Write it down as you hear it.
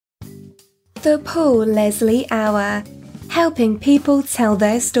The Paul Leslie Hour, helping people tell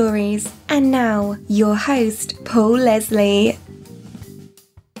their stories. And now, your host, Paul Leslie.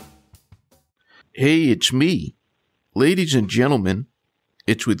 Hey, it's me. Ladies and gentlemen,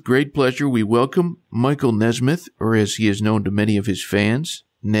 it's with great pleasure we welcome Michael Nesmith, or as he is known to many of his fans,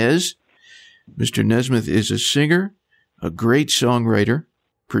 Nez. Mr. Nesmith is a singer, a great songwriter,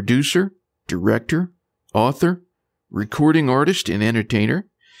 producer, director, author, recording artist, and entertainer.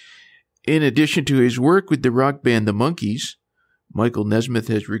 In addition to his work with the rock band the Monkees, Michael Nesmith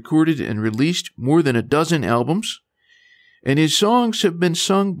has recorded and released more than a dozen albums, and his songs have been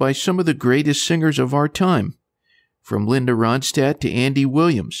sung by some of the greatest singers of our time, from Linda Ronstadt to Andy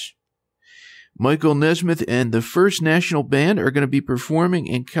Williams. Michael Nesmith and the First National Band are going to be performing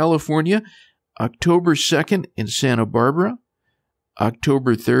in California October 2nd in Santa Barbara,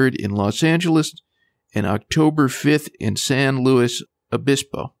 October 3rd in Los Angeles, and October 5th in San Luis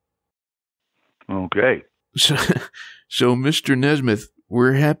Obispo. Okay. So, Mr. Nesmith,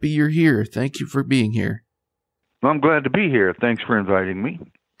 we're happy you're here. Thank you for being here. I'm glad to be here. Thanks for inviting me.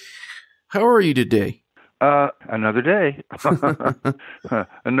 How are you today? Another day.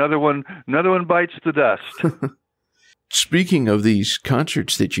 Another one bites the dust. Speaking of these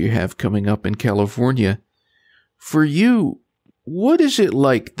concerts that you have coming up in California, for you, what is it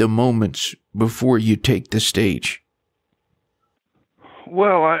like the moments before you take the stage?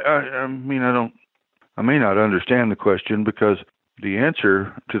 Well, I may not understand the question, because the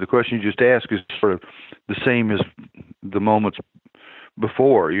answer to the question you just asked is sort of the same as the moments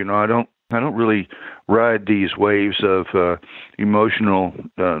before. You know, I don't really ride these waves of emotional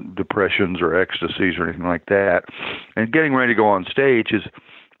depressions or ecstasies or anything like that. And getting ready to go on stage is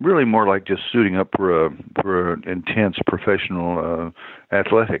really more like just suiting up for an intense professional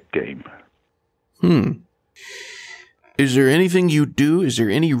athletic game. Is there anything you do? Is there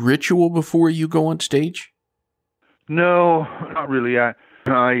any ritual before you go on stage? No, not really. I'll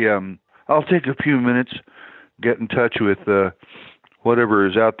take a few minutes, get in touch with whatever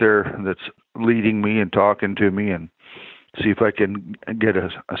is out there that's leading me and talking to me, and see if I can get a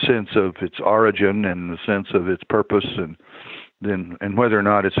sense of its origin and a sense of its purpose, and whether or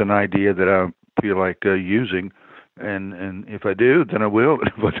not it's an idea that I feel like using. And if I do, then I will.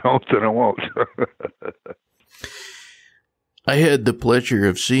 If I don't, then I won't. I had the pleasure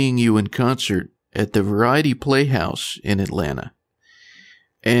of seeing you in concert at the Variety Playhouse in Atlanta.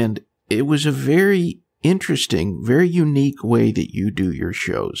 And it was a very interesting, very unique way that you do your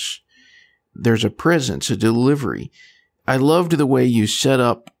shows. There's a presence, a delivery. I loved the way you set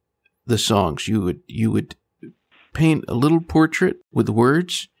up the songs. You would paint a little portrait with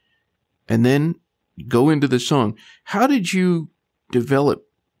words and then go into the song. How did you develop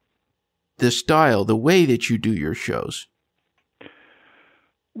the style, the way that you do your shows?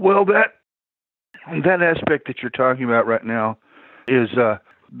 Well, that aspect that you're talking about right now is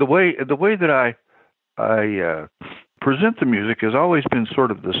the way that I present the music has always been sort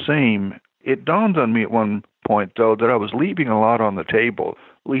of the same. It dawned on me at one point, though, that I was leaving a lot on the table,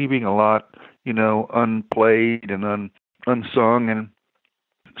 leaving a lot, unplayed and unsung, and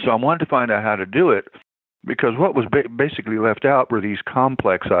so I wanted to find out how to do it, because what was basically left out were these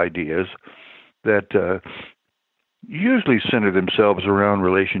complex ideas that usually center themselves around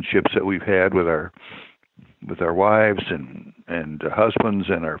relationships that we've had with our wives and husbands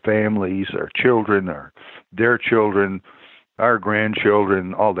and our families, our children, their children, our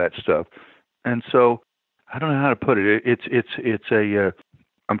grandchildren, all that stuff. And so I don't know how to put it. It's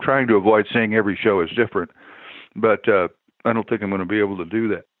I'm trying to avoid saying every show is different, but I don't think I'm going to be able to do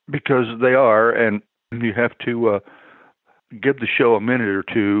that, because they are, and you have to give the show a minute or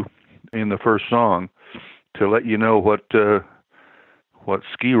two in the first song to let you know what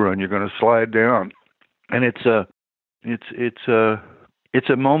ski run you're going to slide down. And it's a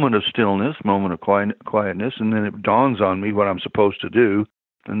moment of stillness, moment of quietness, and then it dawns on me what I'm supposed to do,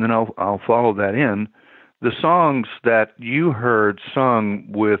 and then I'll follow that in. The songs that you heard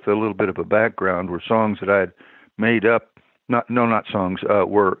sung with a little bit of a background were songs that I had made up. Not songs.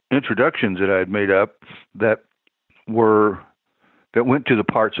 Were introductions that I had made up that went to the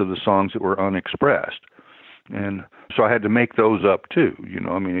parts of the songs that were unexpressed. And so I had to make those up too.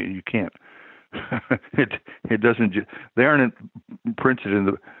 You can't. It doesn't. They aren't printed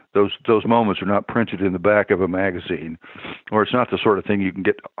in those moments are not printed in the back of a magazine, or it's not the sort of thing you can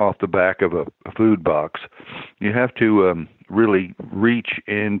get off the back of a food box. You have to really reach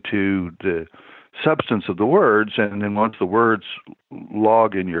into the substance of the words, and then once the words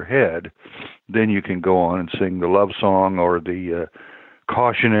log in your head, then you can go on and sing the love song or the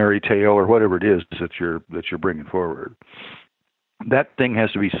cautionary tale or whatever it is that you're bringing forward. that thing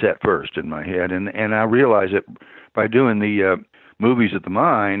has to be set first in my head. And I realized that by doing the movies at the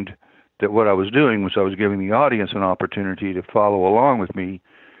Mind, that what I was doing was I was giving the audience an opportunity to follow along with me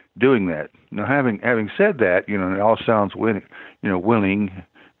doing that. Now, having said that, it all sounds willing,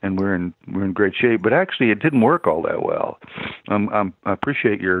 and we're in great shape, but actually it didn't work all that well. I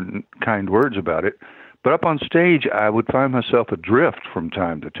appreciate your kind words about it, but up on stage I would find myself adrift from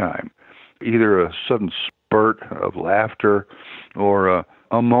time to time, either a sudden spurt of laughter or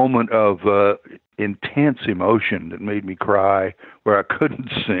a moment of intense emotion that made me cry where I couldn't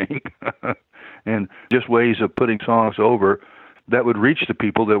sing, and just ways of putting songs over that would reach the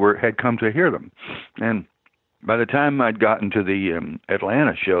people that had come to hear them. And by the time I'd gotten to the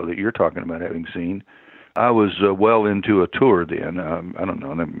Atlanta show that you're talking about having seen, I was well into a tour then. I don't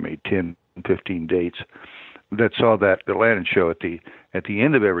know, I made 10, 15 dates that saw that Atlanta show at the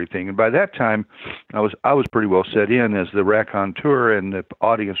end of everything. And by that time, I was pretty well set in as the raconteur, and the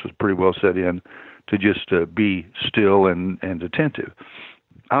audience was pretty well set in to just be still and attentive.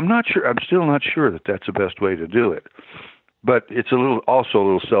 I'm still not sure that that's the best way to do it. But it's also a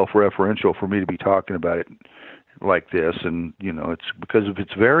little self-referential for me to be talking about it like this, and it's because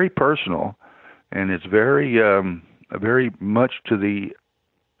it's very personal, and it's very much to the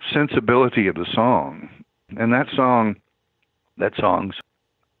sensibility of the song. And that songs,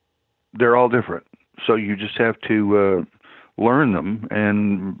 they're all different. So you just have to learn them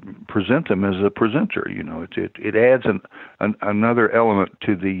and present them as a presenter. It adds another element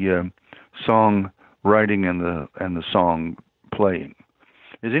to the song writing and the song playing.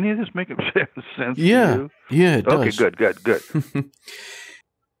 Is any of this making sense to you? Yeah, it does. Okay, good.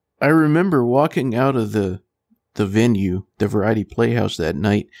 I remember walking out of the venue, the Variety Playhouse that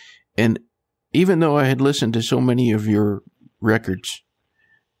night, and even though I had listened to so many of your records,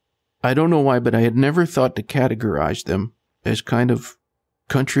 I don't know why, but I had never thought to categorize them as kind of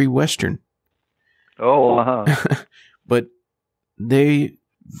country western. Oh, uh-huh. But they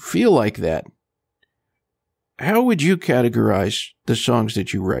feel like that. How would you categorize the songs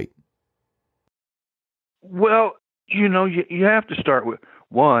that you write? Well, you have to start with,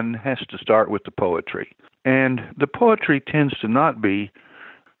 one has to start with the poetry. And the poetry tends to not be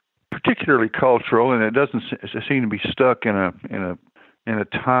particularly cultural, and it doesn't seem to be stuck in a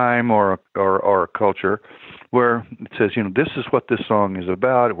time or a culture where it says, this is what this song is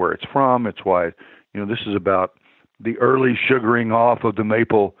about, where it's from, it's why, this is about the early sugaring off of the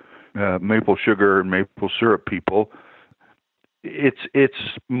maple sugar and maple syrup people. It's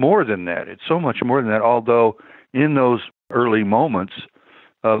more than that. It's so much more than that. Although in those early moments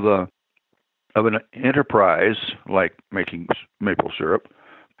of an enterprise like making maple syrup,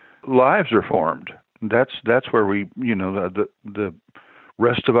 lives are formed. That's where we the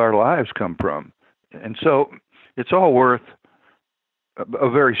rest of our lives come from, and so it's all worth a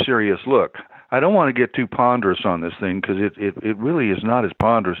very serious look. I don't want to get too ponderous on this thing because it really is not as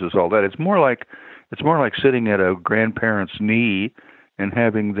ponderous as all that. It's more like sitting at a grandparent's knee and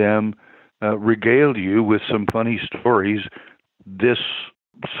having them regale you with some funny stories. This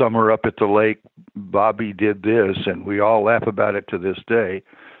summer up at the lake, Bobby did this, and we all laugh about it to this day.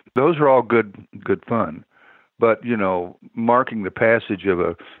 Those are all good fun. But, marking the passage of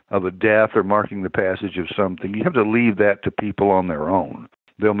a death or marking the passage of something, you have to leave that to people on their own.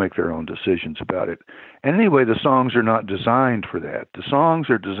 They'll make their own decisions about it. And anyway, the songs are not designed for that. The songs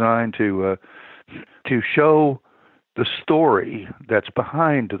are designed to show the story that's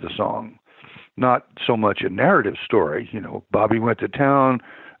behind the song, not so much a narrative story. Bobby went to town,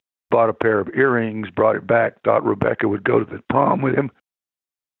 bought a pair of earrings, brought it back, thought Rebecca would go to the prom with him.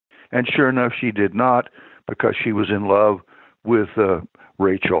 And sure enough, she did not, because she was in love with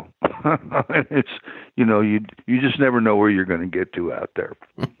Rachel. It's, you just never know where you're going to get to out there.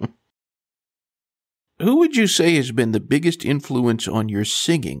 Who would you say has been the biggest influence on your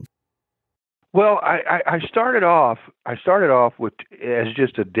singing? Well, I started off with as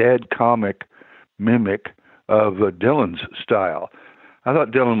just a dead comic mimic of Dylan's style. I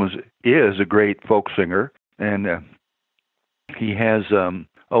thought Dylan is a great folk singer, and he has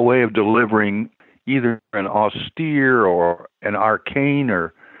a way of delivering either an austere or an arcane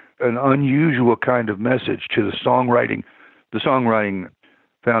or an unusual kind of message to the songwriting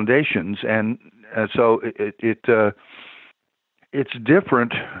foundations, and so it's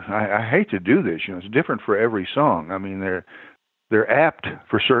different. I hate to do this, it's different for every song. I mean, they're apt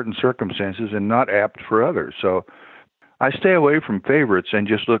for certain circumstances and not apt for others. So I stay away from favorites and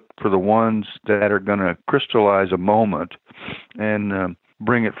just look for the ones that are going to crystallize a moment and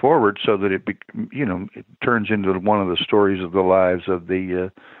bring it forward so that it turns into one of the stories of the lives of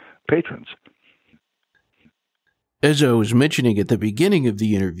the patrons. As I was mentioning at the beginning of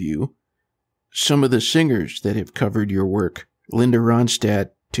the interview, some of the singers that have covered your work, Linda Ronstadt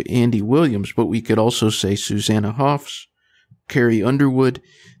to Andy Williams, but we could also say Susanna Hoffs, Carrie Underwood,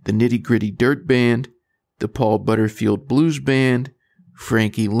 the Nitty Gritty Dirt Band, the Paul Butterfield Blues Band,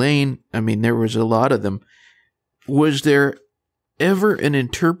 Frankie Lane. I mean, there was a lot of them. Was there ever an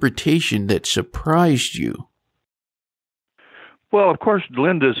interpretation that surprised you? Well, of course,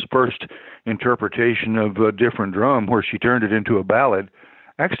 Linda's first interpretation of a different drum, where she turned it into a ballad.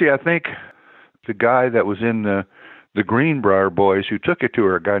 Actually, I think the guy that was in the Greenbrier Boys who took it to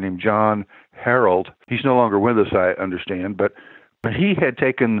her, a guy named John Harold, he's no longer with us, I understand, but he had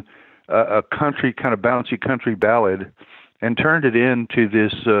taken a country, kind of bouncy country ballad and turned it into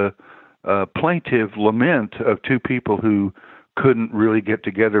this plaintive lament of two people who couldn't really get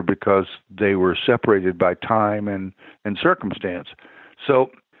together because they were separated by time and circumstance. So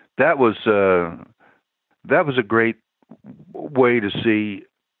that was a great way to see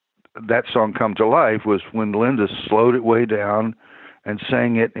that song come to life, was when Linda slowed it way down and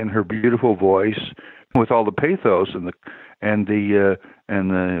sang it in her beautiful voice with all the pathos and the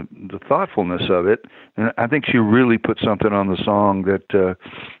thoughtfulness of it. And I think she really put something on the song that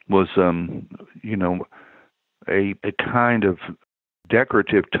was a kind of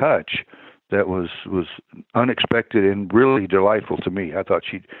decorative touch that was unexpected and really delightful to me. I thought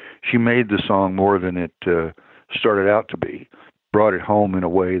she made the song more than it started out to be, brought it home in a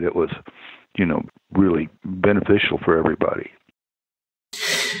way that was, really beneficial for everybody.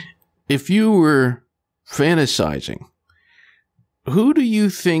 If you were fantasizing, who do you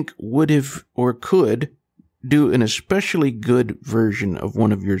think would have or could do an especially good version of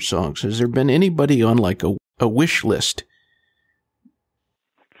one of your songs? Has there been anybody on like a wish list?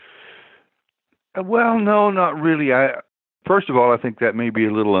 Well, no, not really. First of all, I think that may be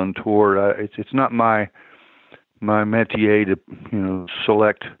a little untoward. It's not my métier to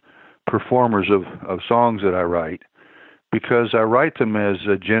select performers of songs that I write, because I write them as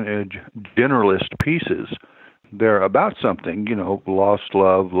generalist pieces. They're about something, lost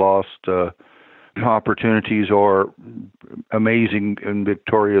love, lost opportunities, or amazing and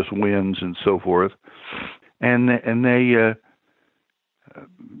victorious wins, and so forth. And they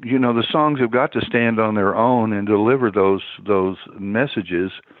the songs have got to stand on their own and deliver those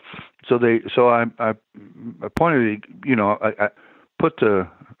messages. So I pointed, I put the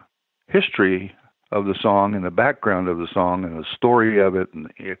history of the song and the background of the song and the story of it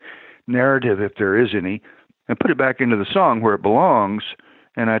and the narrative, if there is any, and put it back into the song where it belongs.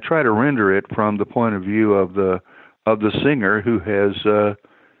 And I try to render it from the point of view of the singer who has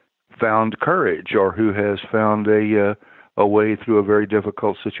found courage, or who has found a way through a very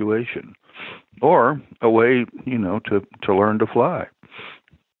difficult situation, or a way, to learn to fly.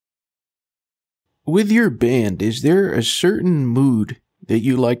 With your band, is there a certain mood that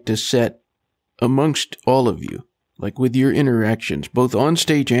you like to set amongst all of you, like with your interactions, both on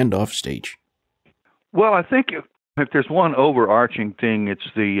stage and off stage? Well, I think if there's one overarching thing, it's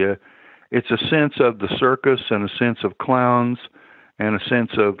a sense of the circus, and a sense of clowns, and a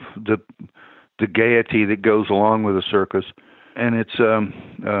sense of the gaiety that goes along with the circus. And it's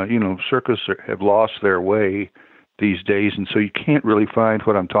circus have lost their way these days, and so you can't really find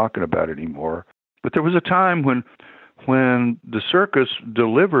what I'm talking about anymore. But there was a time when the circus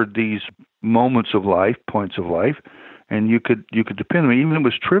delivered these moments of life, points of life, and you could depend on it. Even if it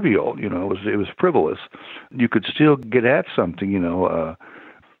was trivial, it was frivolous, you could still get at something.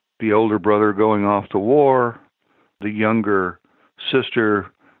 The older brother going off to war, the younger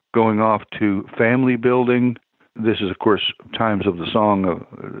sister going off to family building. This is, of course, times of the song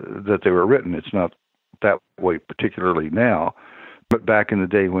that they were written. It's not that way particularly now, but back in the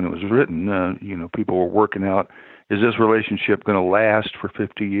day when it was written, people were working out, is this relationship going to last for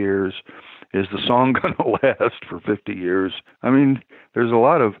 50 years? Is the song going to last for 50 years? I mean, there's a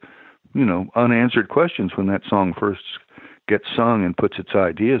lot of, unanswered questions when that song first gets sung and puts its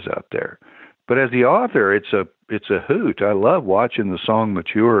ideas out there. But as the author, it's a hoot. I love watching the song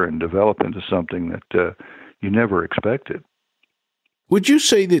mature and develop into something that you never expected. Would you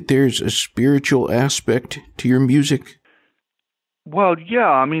say that there's a spiritual aspect to your music? Well, yeah.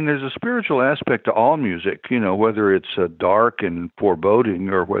 I mean, there's a spiritual aspect to all music, whether it's dark and foreboding,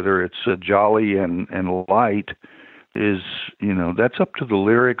 or whether it's jolly and light, that's up to the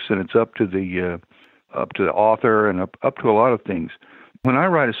lyrics, and it's up to the author, and up to a lot of things. When I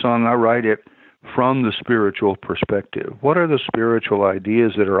write a song, I write it from the spiritual perspective. What are the spiritual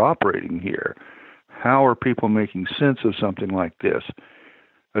ideas that are operating here? How are people making sense of something like this?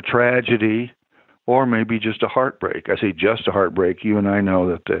 A tragedy, or maybe just a heartbreak. I say just a heartbreak. You and I know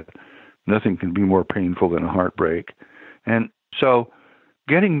that Nothing can be more painful than a heartbreak. And so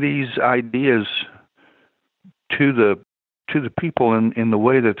getting these ideas to the people in the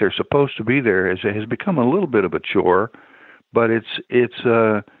way that they're supposed to be there has become a little bit of a chore, but it's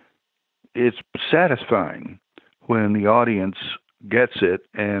satisfying when the audience gets it,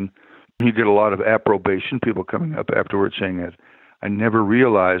 and you get a lot of approbation, people coming up afterwards saying that I never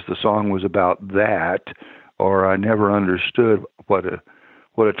realized the song was about that, or I never understood what a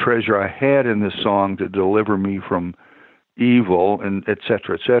treasure I had in this song to deliver me from evil, and et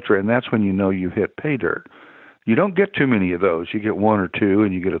cetera, et cetera. And that's when you know you hit pay dirt. You don't get too many of those. You get one or two,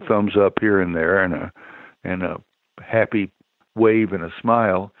 and you get a thumbs up here and there, and a happy wave and a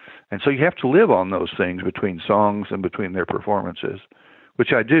smile. And so you have to live on those things between songs and between their performances,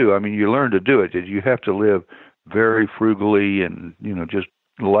 which I do. I mean, you learn to do it. You have to live very frugally and, just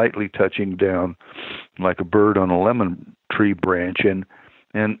lightly touching down like a bird on a lemon tree branch. And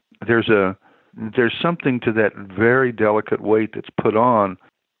there's something to that very delicate weight that's put on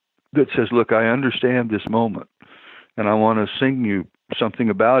that says, look, I understand this moment, and I want to sing you something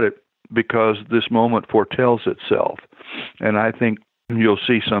about it because this moment foretells itself. And I think you'll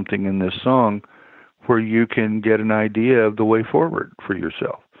see something in this song where you can get an idea of the way forward for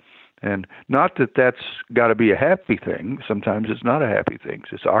yourself. And not that that's got to be a happy thing. Sometimes it's not a happy thing.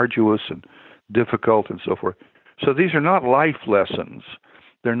 It's arduous and difficult and so forth. So these are not life lessons.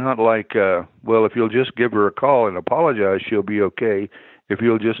 They're not like, well, if you'll just give her a call and apologize, she'll be okay. If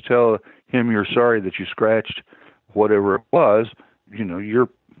you'll just tell him you're sorry that you scratched whatever it was, your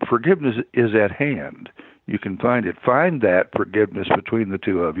forgiveness is at hand. You can find it. Find that forgiveness between the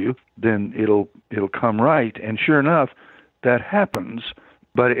two of you, then it'll come right. And sure enough, that happens.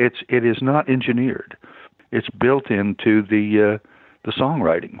 But it is not engineered. It's built into the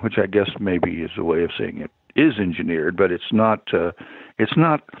songwriting, which I guess maybe is a way of saying it is engineered, but it's not. It's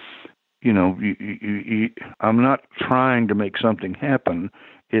not. I'm not trying to make something happen.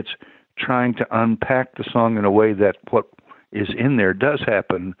 It's trying to unpack the song in a way that what is in there does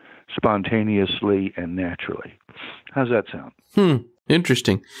happen spontaneously and naturally. How's that sound?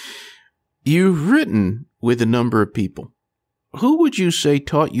 Interesting. You've written with a number of people. Who would you say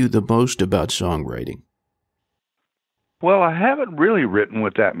taught you the most about songwriting? Well, I haven't really written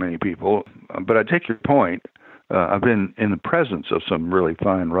with that many people, but I take your point. I've been in the presence of some really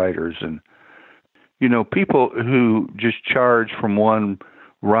fine writers, and, people who just charge from one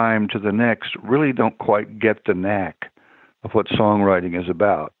rhyme to the next really don't quite get the knack of what songwriting is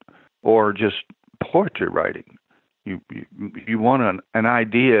about, or just poetry writing. You want an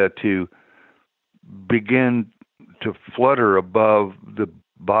idea to begin to flutter above the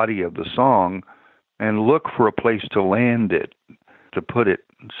body of the song and look for a place to land it, to put it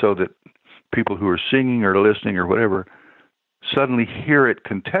so that people who are singing or listening or whatever suddenly hear it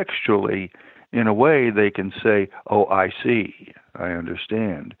contextually in a way they can say, oh, I see, I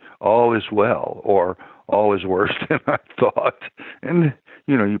understand, all is well, or all is worse than I thought. And,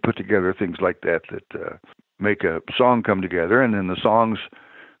 you put together things like that make a song come together, and then the songs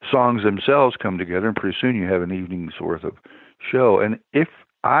themselves come together, and pretty soon you have an evening's worth of show. And if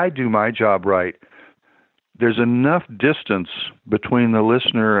I do my job right, there's enough distance between the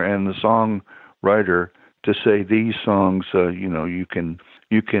listener and the songwriter to say these songs, you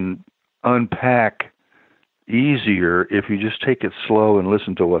can unpack easier if you just take it slow and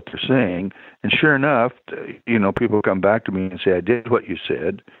listen to what they're saying. And sure enough, people come back to me and say, I did what you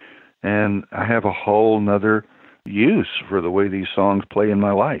said, and I have a whole nother use for the way these songs play in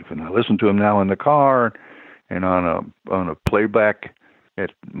my life. And I listen to them now in the car and on a playback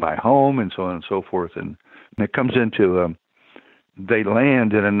at my home and so on and so forth. And it comes into, they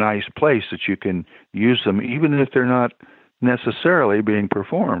land in a nice place that you can use them, even if they're not necessarily being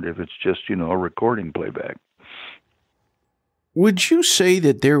performed, if it's just, a recording playback. Would you say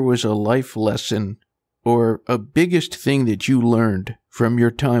that there was a life lesson or a biggest thing that you learned from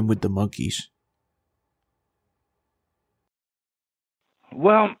your time with the Monkees?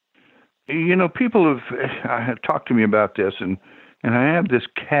 Well, people have talked to me about this, and I have this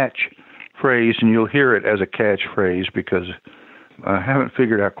catch phrase, and you'll hear it as a catchphrase because I haven't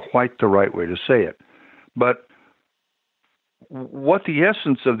figured out quite the right way to say it. But what the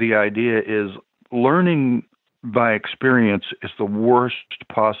essence of the idea is, learning by experience is the worst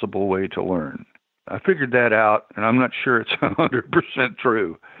possible way to learn. I figured that out, and I'm not sure it's 100%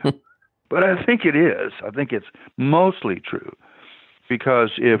 true. But I think it is. I think it's mostly true.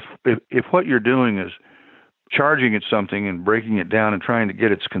 Because if what you're doing is charging at something and breaking it down and trying to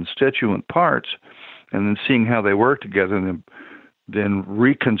get its constituent parts and then seeing how they work together and then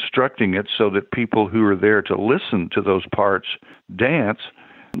reconstructing it so that people who are there to listen to those parts dance,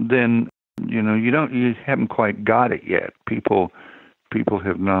 then you haven't quite got it yet. People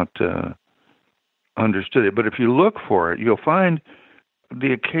have not understood it. But if you look for it, you'll find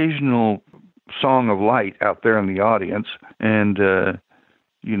the occasional song of light out there in the audience, and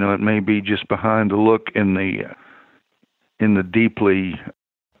it may be just behind the look in the deeply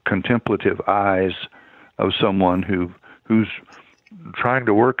contemplative eyes of someone who's trying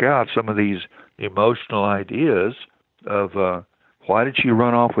to work out some of these emotional ideas of why did she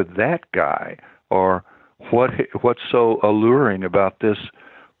run off with that guy, or what's so alluring about this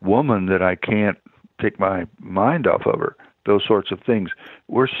woman that I can't take my mind off of her. Those sorts of things.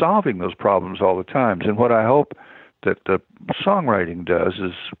 We're solving those problems all the time. And what I hope that the songwriting does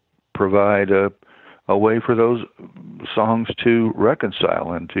is provide a way for those songs to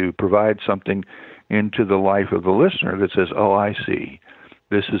reconcile and to provide something into the life of the listener that says, oh, I see.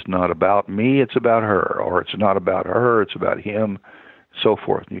 This is not about me, it's about her. Or it's not about her, it's about him, so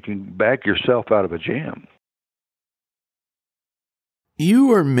forth. You can back yourself out of a jam.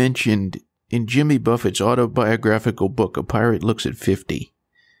 You are mentioned in Jimmy Buffett's autobiographical book, A Pirate Looks at 50.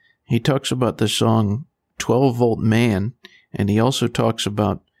 He talks about the song 12-Volt Man, and he also talks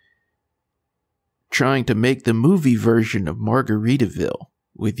about trying to make the movie version of Margaritaville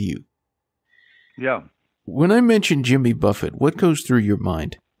with you. Yeah. When I mention Jimmy Buffett, what goes through your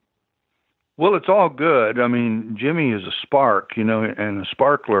mind? Well, it's all good. I mean, Jimmy is a spark, and a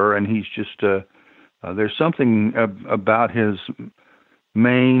sparkler, and he's just, there's something about his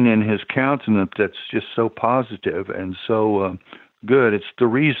mane and his countenance that's just so positive and so good. It's the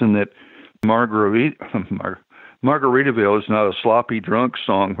reason that Margaritaville is not a sloppy drunk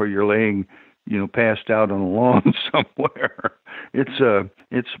song where you're laying, passed out on a lawn somewhere.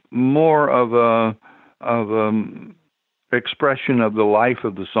 It's more of a expression of the life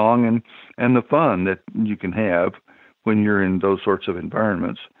of the song and the fun that you can have when you're in those sorts of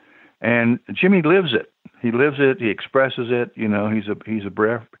environments. And Jimmy lives it. He lives it. He expresses it. He's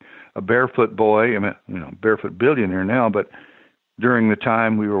a barefoot boy. I mean, barefoot billionaire now. But during the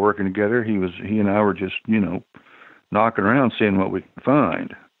time we were working together, he and I were just knocking around, seeing what we could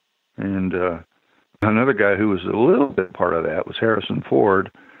find. And another guy who was a little bit part of that was Harrison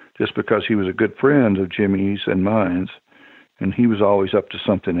Ford, just because he was a good friend of Jimmy's and mine's, and he was always up to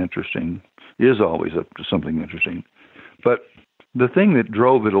something interesting. Is always up to something interesting, but the thing that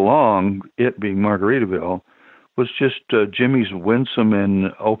drove it along, it being Margaritaville, was just Jimmy's winsome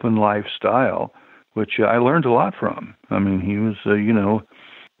and open lifestyle, which I learned a lot from. I mean, he was,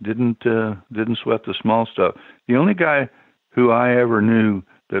 didn't sweat the small stuff. The only guy who I ever knew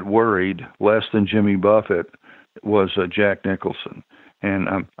that worried less than Jimmy Buffett was Jack Nicholson.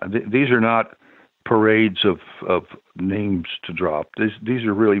 And these are not parades of names to drop. These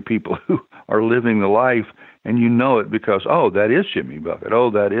are really people who are living the life, and it because, oh, that is Jimmy Buffett.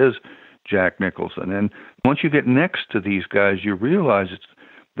 Oh, that is Jack Nicholson. And once you get next to these guys, you realize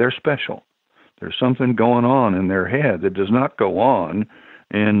they're special. There's something going on in their head that does not go on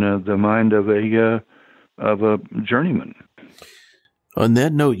in the mind of a journeyman. On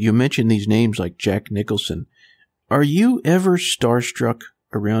that note, you mentioned these names like Jack Nicholson. Are you ever starstruck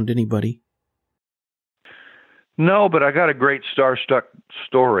around anybody? No, but I got a great starstruck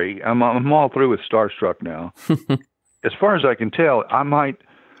story. I'm all through with starstruck now. As far as I can tell, I might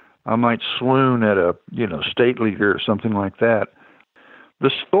swoon at a state leader or something like that. The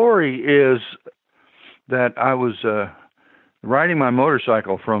story is that I was riding my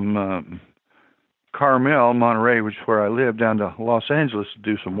motorcycle from Carmel, Monterey, which is where I live, down to Los Angeles to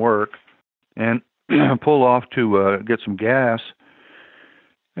do some work, and pull off to get some gas.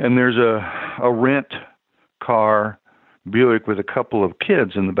 And there's a rent car Buick with a couple of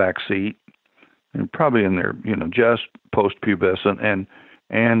kids in the back seat, and probably in their just post-pubescent,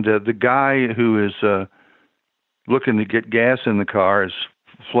 and the guy who is looking to get gas in the car is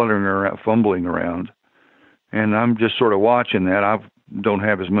fluttering around, fumbling around, and I'm just sort of watching that. I don't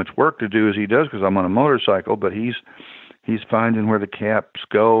have as much work to do as he does because I'm on a motorcycle, but he's finding where the caps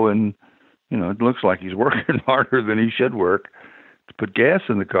go, and it looks like he's working harder than he should work to put gas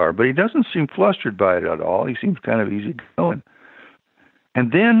in the car, but he doesn't seem flustered by it at all. He seems kind of easy going.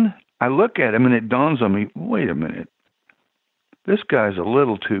 And then I look at him and it dawns on me, wait a minute, this guy's a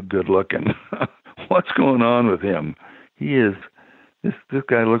little too good looking. What's going on with him? This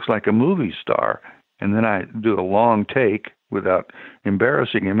guy looks like a movie star. And then I do a long take without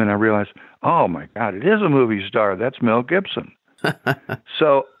embarrassing him, and I realize, oh my God, it is a movie star. That's Mel Gibson.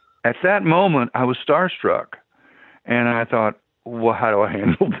 So at that moment, I was starstruck, and I thought, well, how do I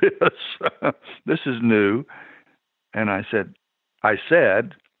handle this? This is new. And I said,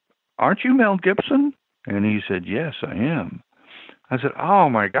 aren't you Mel Gibson? And he said, yes, I am. I said, oh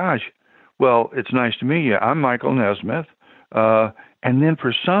my gosh, well, it's nice to meet you. I'm Michael Nesmith. And then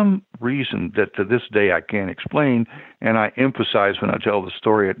for some reason that to this day I can't explain, and I emphasize when I tell the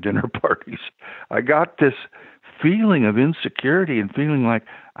story at dinner parties, I got this feeling of insecurity and feeling like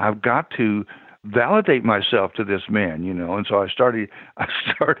I've got to validate myself to this man, And so I started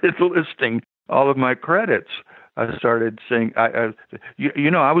listing all of my credits. I started saying, I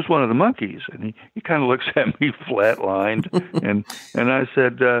was one of the Monkees, and he kind of looks at me flatlined, and I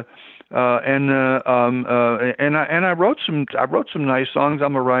said, and I wrote some nice songs.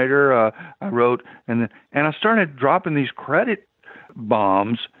 I'm a writer. I wrote, and I started dropping these credit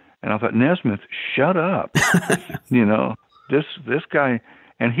bombs, and I thought, Nesmith, shut up, this guy.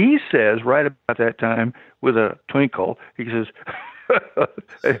 And he says right about that time, with a twinkle, he says,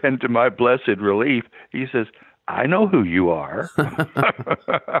 and to my blessed relief, he says, I know who you are.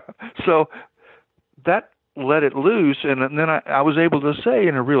 So that let it loose, and then I was able to say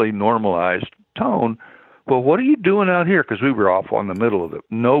in a really normalized tone, well, what are you doing out here? Because we were off on the middle of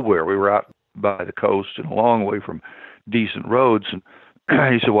nowhere. We were out by the coast and a long way from decent roads. And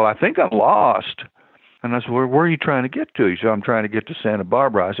he said, well, I think I'm lost. And I said, well, where are you trying to get to? He said, I'm trying to get to Santa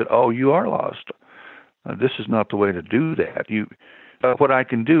Barbara. I said, oh, you are lost. This is not the way to do that. What I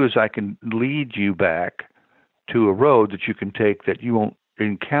can do is I can lead you back to a road that you can take that you won't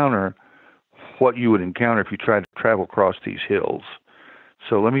encounter what you would encounter if you tried to travel across these hills.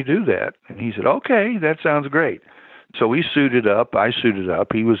 So let me do that. And he said, okay, that sounds great. So we suited up. I suited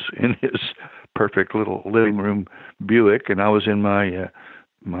up. He was in his perfect little living room Buick, and I was in my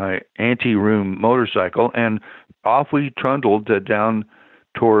ante-room motorcycle, and off we trundled down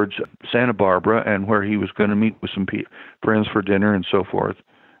towards Santa Barbara, and where he was going to meet with some friends for dinner and so forth.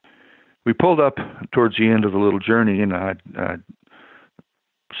 We pulled up towards the end of the little journey, and I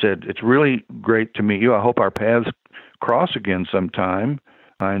said, it's really great to meet you. I hope our paths cross again sometime.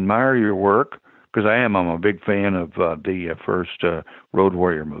 I admire your work, because I'm a big fan of the first Road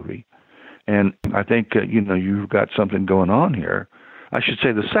Warrior movie. And I think, you've got something going on here. I should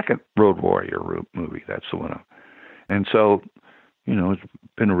say the second Road Warrior movie. That's the one. And so, it's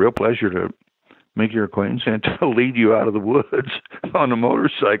been a real pleasure to make your acquaintance and to lead you out of the woods on a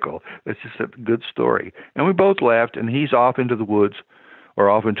motorcycle. It's just a good story. And we both laughed, and he's off into the woods or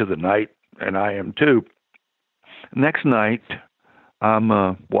off into the night, and I am too. Next night,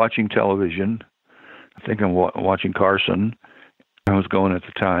 I'm watching television. I think I'm watching Carson. I was going at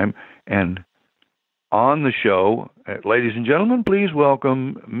the time. And on the show, ladies and gentlemen, please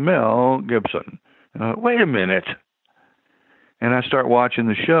welcome Mel Gibson. And I thought, wait a minute. And I start watching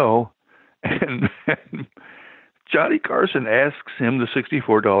the show, and Johnny Carson asks him the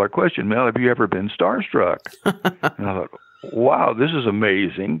 $64 question, Mel, have you ever been starstruck? And I thought, wow, this is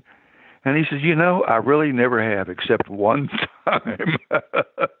amazing. And he says, I really never have, except one time.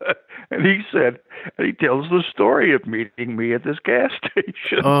 And he said, and he tells the story of meeting me at this gas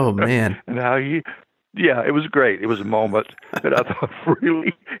station. Oh, man. And how yeah, it was great. It was a moment that I thought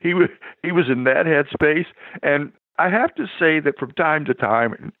really he was in that headspace. And I have to say that from time to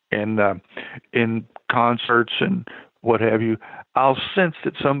time in concerts and what have you, I'll sense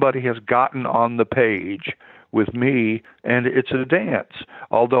that somebody has gotten on the page with me, and it's a dance.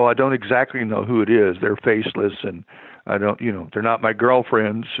 Although I don't exactly know who it is. They're faceless, and I don't, they're not my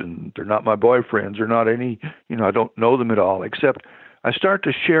girlfriends, and they're not my boyfriends, or not any, I don't know them at all, except I start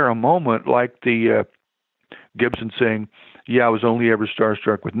to share a moment like the Gibson saying, yeah, I was only ever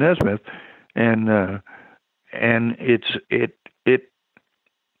starstruck with Nesmith, and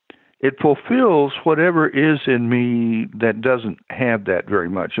it fulfills whatever is in me that doesn't have that very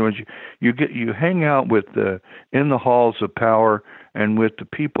much. So you hang out with in the halls of power and with the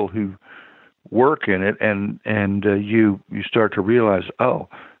people who work in it, and you start to realize, oh,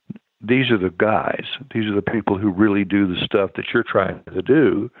 these are the guys. These are the people who really do the stuff that you're trying to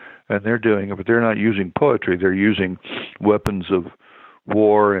do, and they're doing it, but they're not using poetry. They're using weapons of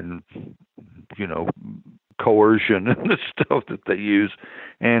war and, coercion and the stuff that they use.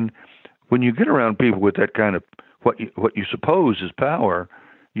 And when you get around people with that kind of what you suppose is power,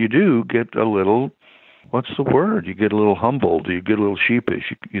 you do get a little, what's the word? You get a little humbled. You get a little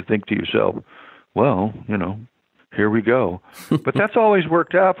sheepish. You think to yourself, well, here we go. But that's always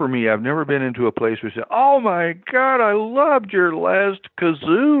worked out for me. I've never been into a place where you say, oh my God, I loved your last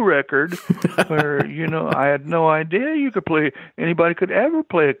kazoo record, where, I had no idea anybody could ever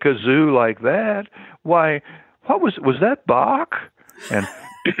play a kazoo like that. Why, was that Bach? And,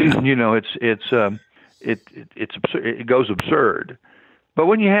 it's absurd. It goes absurd. But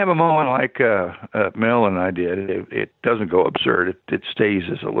when you have a moment like Mel and I did, it doesn't go absurd. It stays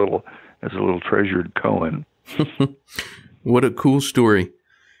as a little treasured Cohen. What a cool story.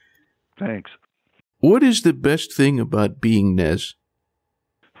 Thanks. What is the best thing about being Nez?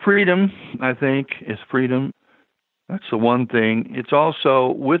 Freedom, I think, is freedom. That's the one thing. It's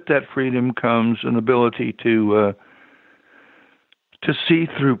also, with that freedom comes an ability to see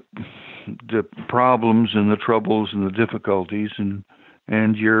through the problems and the troubles and the difficulties, and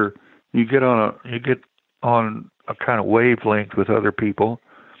you get on a kind of wavelength with other people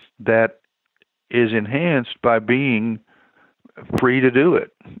that is enhanced by being free to do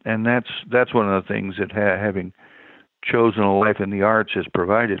it. And that's one of the things that having chosen a life in the arts has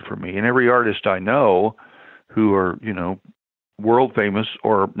provided for me. And every artist I know who are, world famous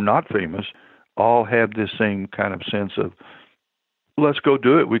or not famous, all have this same kind of sense of, let's go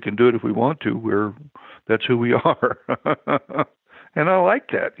do it. We can do it if we want to. That's who we are. And I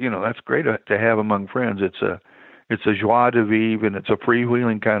like that. That's great to have among friends. It's a joie de vivre, and it's a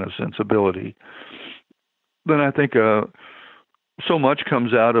freewheeling kind of sensibility. Then I think so much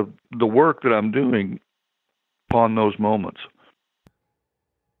comes out of the work that I'm doing upon those moments.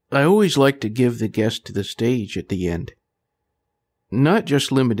 I always like to give the guest the stage at the end. Not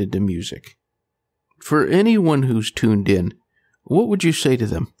just limited to music. For anyone who's tuned in, what would you say to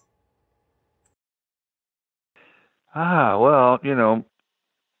them? Well,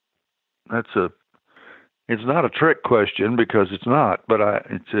 it's not a trick question, because it's not, but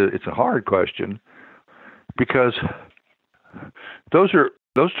it's a hard question, because those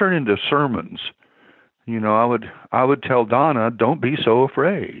turn into sermons. I would tell Donna, don't be so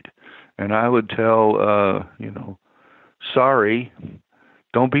afraid. And I would tell, sorry,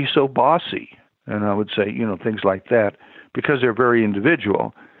 don't be so bossy. And I would say, things like that, because they're very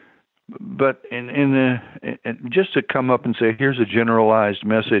individual. But just to come up and say, here's a generalized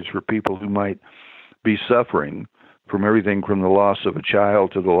message for people who might be suffering from everything from the loss of a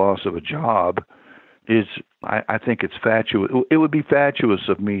child to the loss of a job, I think it's fatuous. It would be fatuous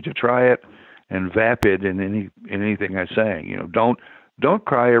of me to try it and vapid in anything I say. Don't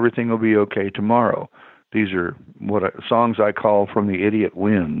cry. Everything will be okay tomorrow. These are songs I call from the idiot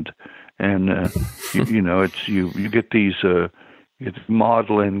wind, and you get these it's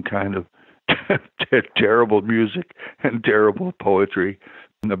maudlin kind of terrible music and terrible poetry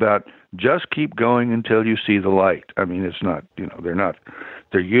about just keep going until you see the light. I mean, it's not,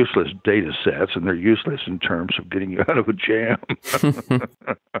 they're useless data sets, and they're useless in terms of getting you out of a jam.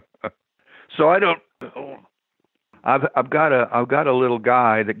 So I've got a little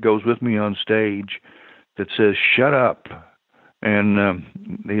guy that goes with me on stage that says, shut up. And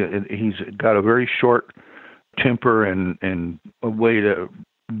he's got a very short temper and a way to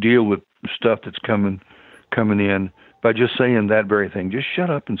deal with stuff that's coming in by just saying that very thing. Just shut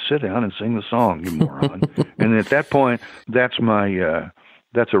up and sit down and sing the song, you moron. And at that point, that's a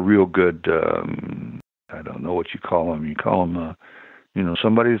real good, I don't know what you call him. You call him,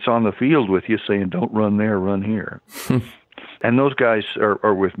 somebody that's on the field with you saying, don't run there, run here. And those guys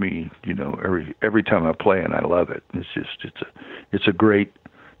are with me, every time I play, and I love it. It's a great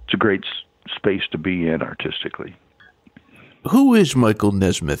space to be in artistically. Who is Michael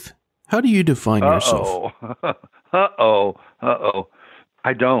Nesmith? How do you define yourself?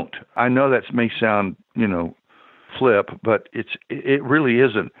 I don't. I know that may sound, flip, but it really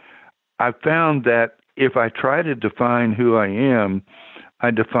isn't. I've found that if I try to define who I am, I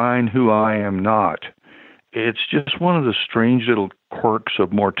define who I am not. It's just one of the strange little quirks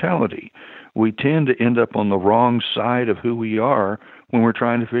of mortality. We tend to end up on the wrong side of who we are when we're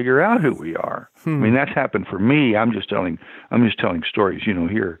trying to figure out who we are. I mean, that's happened for me. I'm just telling stories,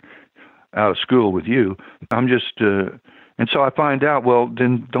 here out of school with you. And so I find out, well,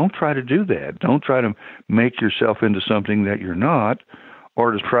 then don't try to do that. Don't try to make yourself into something that you're not,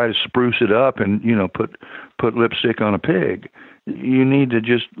 or to try to spruce it up and, put lipstick on a pig. You need to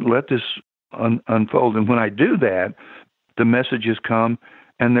just let this unfold. And when I do that, the messages come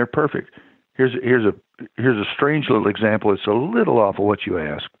and they're perfect. Here's a strange little example. It's a little off of what you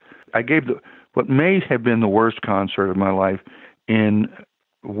asked. I gave what may have been the worst concert of my life in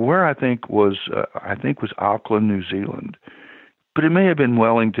where I think was Auckland, New Zealand. But it may have been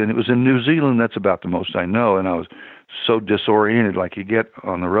Wellington. It was in New Zealand. That's about the most I know. And I was so disoriented, like you get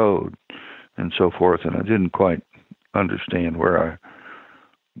on the road and so forth. And I didn't quite understand where I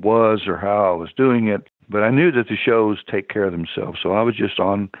was or how I was doing it. But I knew that the shows take care of themselves. So I was just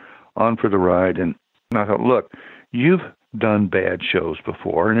on for the ride. And I thought, look, you've done bad shows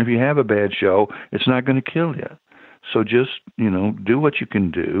before. And if you have a bad show, it's not going to kill you. So just, do what you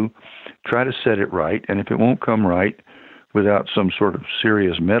can do. Try to set it right. And if it won't come right without some sort of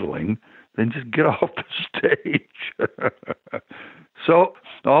serious meddling, then just get off the stage. So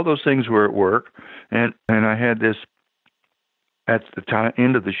all those things were at work. And I had at the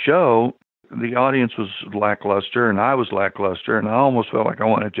end of the show, the audience was lackluster, and I was lackluster, and I almost felt like I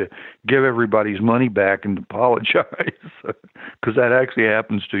wanted to give everybody's money back and apologize, because that actually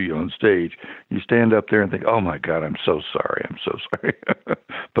happens to you on stage. You stand up there and think, oh, my God, I'm so sorry.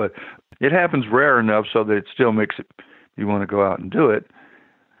 But it happens rare enough so that it still makes it, you want to go out and do it.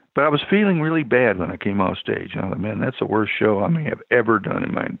 But I was feeling really bad when I came off stage. I thought, man, that's the worst show I may have ever done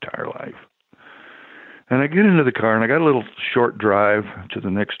in my entire life. And I get into the car, and I got a little short drive to the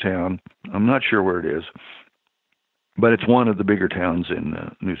next town. I'm not sure where it is, but it's one of the bigger towns in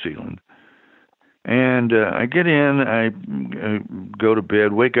New Zealand. And I get in, I go to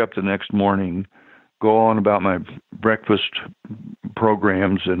bed, wake up the next morning, go on about my breakfast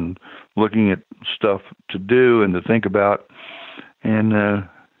programs and looking at stuff to do and to think about. And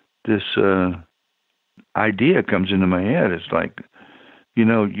this idea comes into my head. It's like,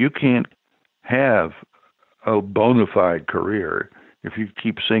 you can't have a bona fide career if you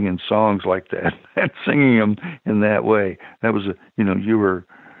keep singing songs like that and singing them in that way. That was you were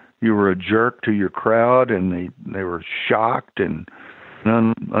a jerk to your crowd, and they were shocked and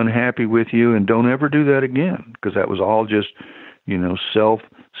unhappy with you, and don't ever do that again, because that was all just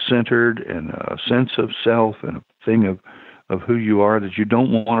self-centered and a sense of self and a thing of who you are that you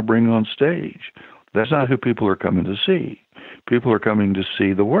don't want to bring on stage. That's not who people are coming to see. People are coming to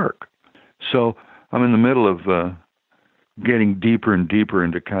see the work. So I'm in the middle of getting deeper and deeper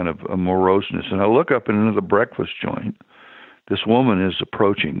into kind of a moroseness. And I look up in another breakfast joint. This woman is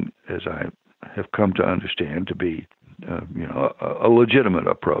approaching, as I have come to understand, to be, a legitimate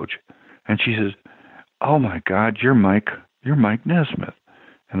approach. And she says, "Oh my God, you're Mike Nesmith."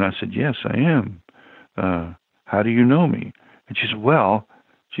 And I said, "Yes, I am. How do you know me?" And she said, "Well,"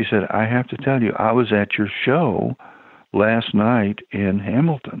 she said, "I have to tell you, I was at your show last night in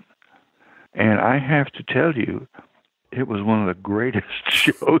Hamilton. And I have to tell you, it was one of the greatest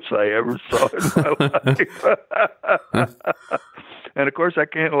shows I ever saw in my life." And, of course, I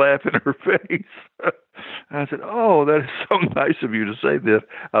can't laugh in her face. I said, "Oh, that is so nice of you to say that."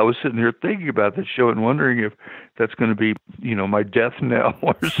 I was sitting here thinking about this show and wondering if that's going to be, my death knell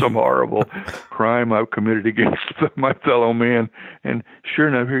or some horrible crime I've committed against my fellow man. And sure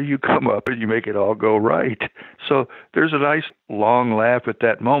enough, here you come up and you make it all go right. So there's a nice long laugh at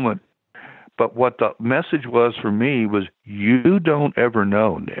that moment. But what the message was for me was, you don't ever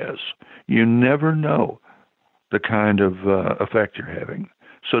know, Nez. You never know the kind of effect you're having.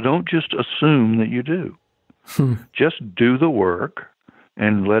 So don't just assume that you do. Just do the work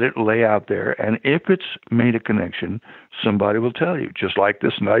and let it lay out there. And if it's made a connection, somebody will tell you, just like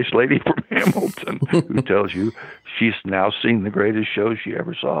this nice lady from Hamilton who tells you she's now seen the greatest show she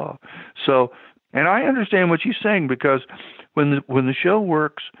ever saw. So, and I understand what she's saying, because when the show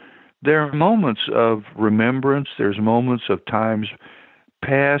works, there are moments of remembrance, there's moments of times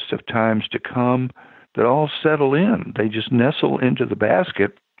past, of times to come, that all settle in. They just nestle into the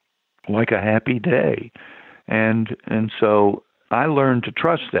basket like a happy day. And so I learned to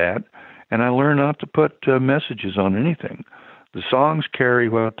trust that, and I learned not to put messages on anything. The songs carry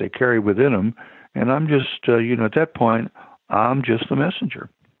what they carry within them, and I'm just, at that point, I'm just the messenger.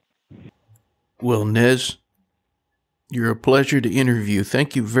 Well, Nez, you're a pleasure to interview.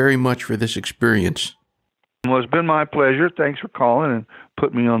 Thank you very much for this experience. Well, it's been my pleasure. Thanks for calling and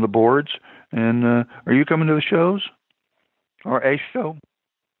putting me on the boards. And are you coming to the shows? Or a show?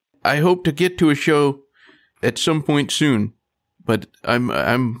 I hope to get to a show at some point soon, but I'm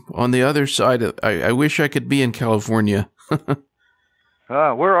on the other side. I wish I could be in California.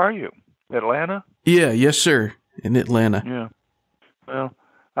 Where are you? Atlanta? Yeah, yes, sir. In Atlanta. Yeah. Well,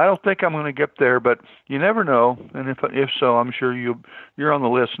 I don't think I'm going to get there, but you never know. And if so, I'm sure you're on the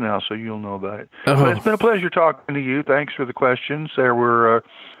list now, so you'll know about it. Oh. But it's been a pleasure talking to you. Thanks for the questions. They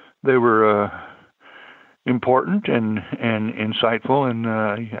were important and insightful, and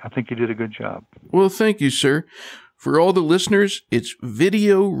I think you did a good job. Well, thank you, sir. For all the listeners, it's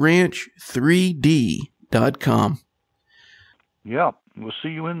videoranch3d.com. Yeah, we'll see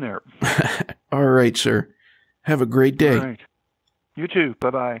you in there. All right, sir. Have a great day. All right. You too.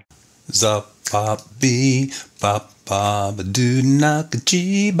 Bye-bye. Zapabi, papa, do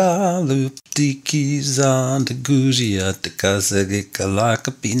nakajiba, loop dikis on the gujia, the kasagika like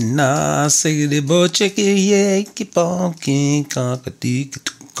a pina, say the bocheki, ye, keep on, king, cockadiki,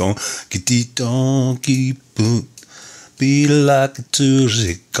 tukon, kitty donkey, boot, be like a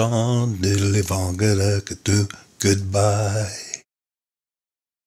turzik on the livanga, goodbye.